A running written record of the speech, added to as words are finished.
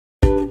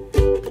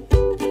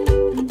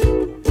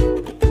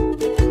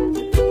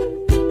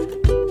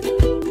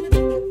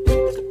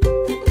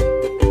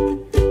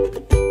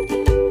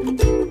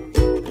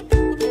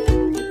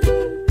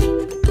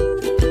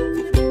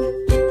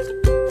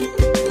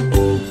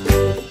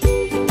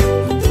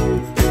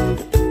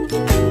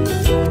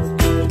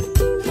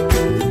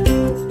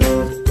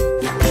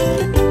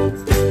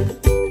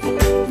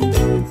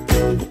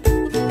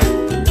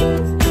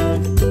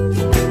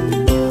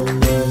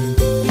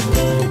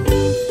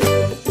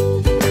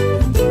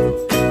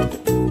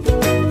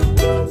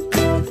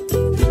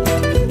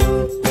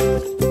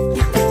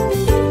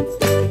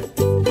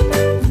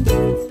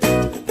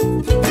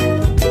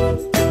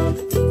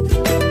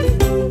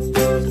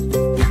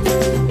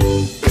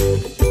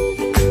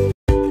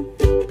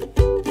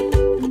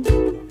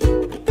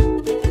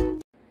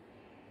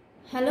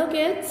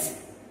kids.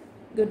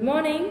 Good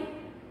morning.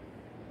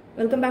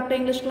 Welcome back to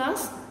English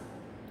class.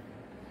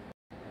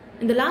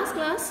 In the last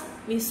class,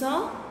 we saw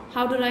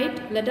how to write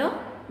letter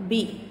B.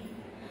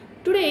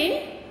 Today,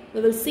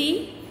 we will see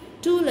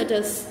two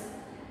letters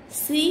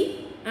C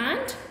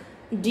and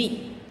D.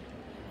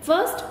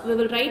 First, we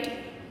will write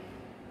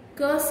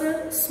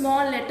cursive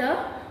small letter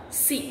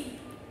C.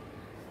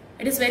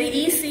 It is very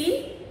easy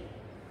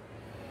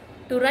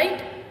to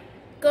write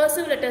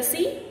cursive letter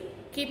C.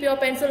 Keep your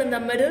pencil in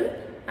the middle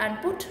and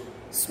put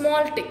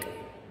small tick.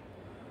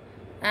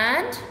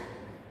 And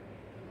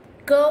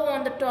curve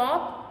on the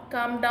top,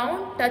 come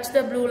down, touch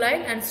the blue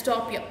line and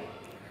stop here.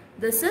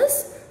 This is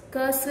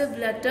cursive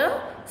letter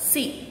C.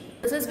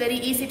 This is very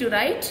easy to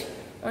write.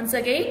 Once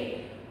again,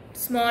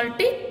 small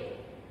tick,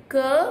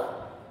 curve,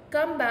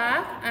 come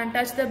back and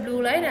touch the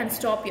blue line and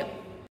stop here.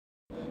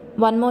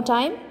 One more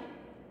time,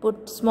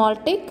 put small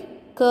tick,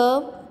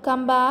 curve,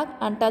 come back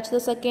and touch the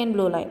second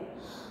blue line.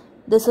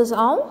 This is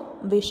how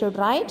we should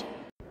write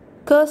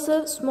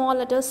cursive small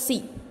letter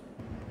C.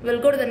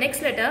 We'll go to the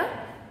next letter.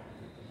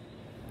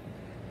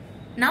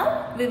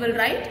 Now we will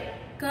write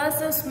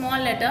cursive small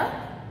letter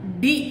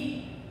D.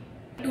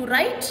 To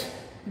write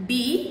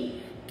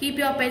D, keep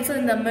your pencil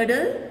in the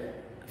middle.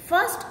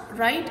 First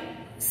write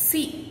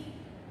C.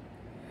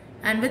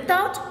 And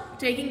without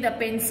taking the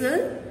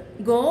pencil,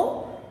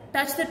 go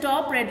touch the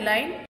top red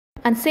line.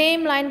 And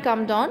same line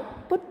come down,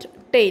 put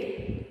tail.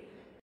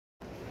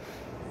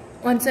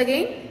 Once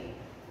again,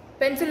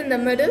 pencil in the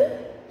middle,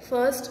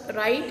 first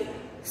write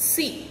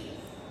C.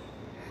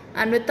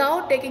 And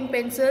without taking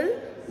pencil,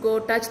 go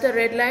touch the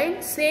red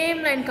line,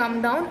 same line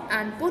come down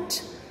and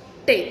put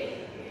tail.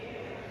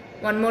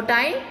 One more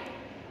time,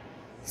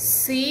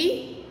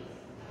 C,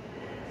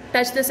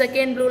 touch the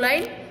second blue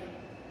line,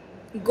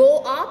 go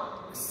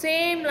up,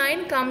 same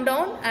line come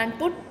down and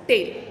put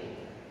tail.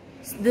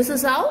 This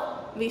is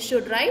how we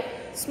should write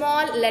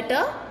small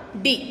letter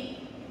D.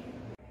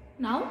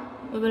 Now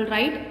we will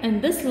write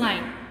in this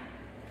line.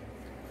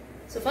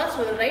 So first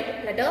we will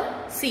write letter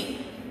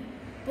C.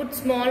 Put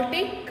small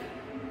tick,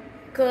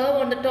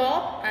 curve on the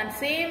top and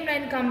same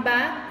line come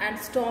back and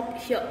stop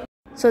here.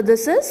 So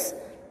this is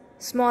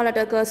small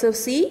letter cursive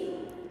C.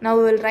 Now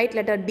we will write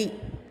letter D.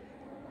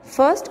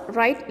 First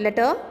write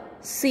letter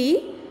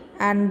C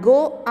and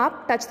go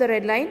up, touch the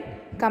red line,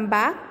 come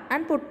back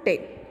and put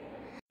tail.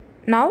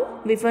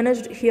 Now we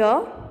finished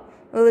here.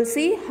 We will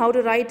see how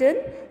to write in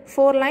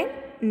 4-line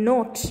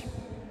note.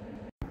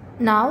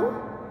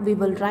 Now we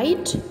will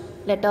write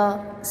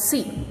letter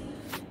C.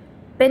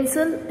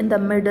 Pencil in the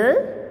middle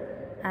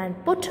and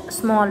put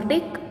small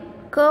tick,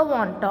 curve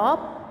on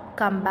top,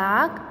 come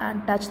back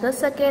and touch the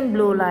second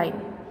blue line.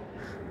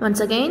 Once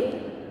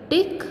again,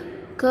 tick,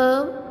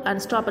 curve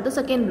and stop at the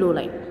second blue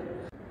line.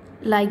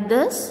 Like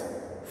this,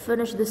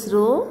 finish this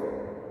row.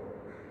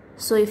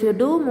 So if you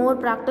do more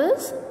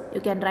practice,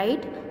 you can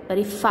write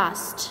very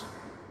fast.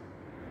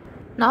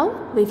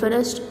 Now we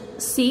finished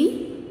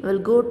C, we'll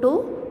go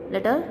to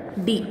letter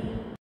D.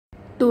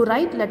 To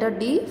write letter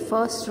D,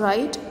 first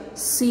write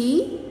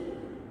C,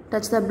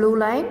 touch the blue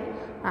line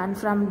and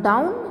from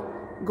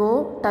down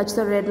go touch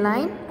the red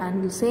line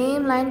and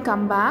same line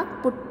come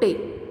back, put tail.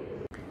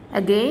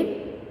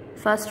 Again,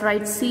 first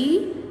write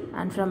C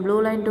and from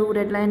blue line to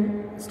red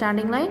line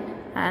standing line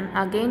and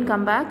again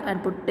come back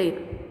and put tail.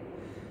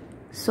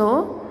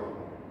 So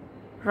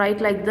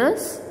write like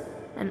this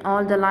in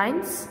all the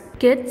lines.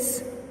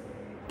 Kids,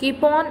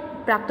 keep on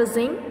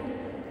practicing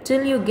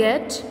till you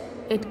get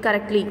it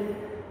correctly.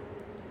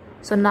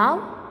 So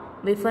now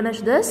we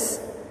finish this.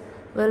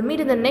 We'll meet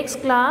in the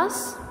next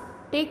class.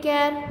 Take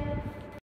care.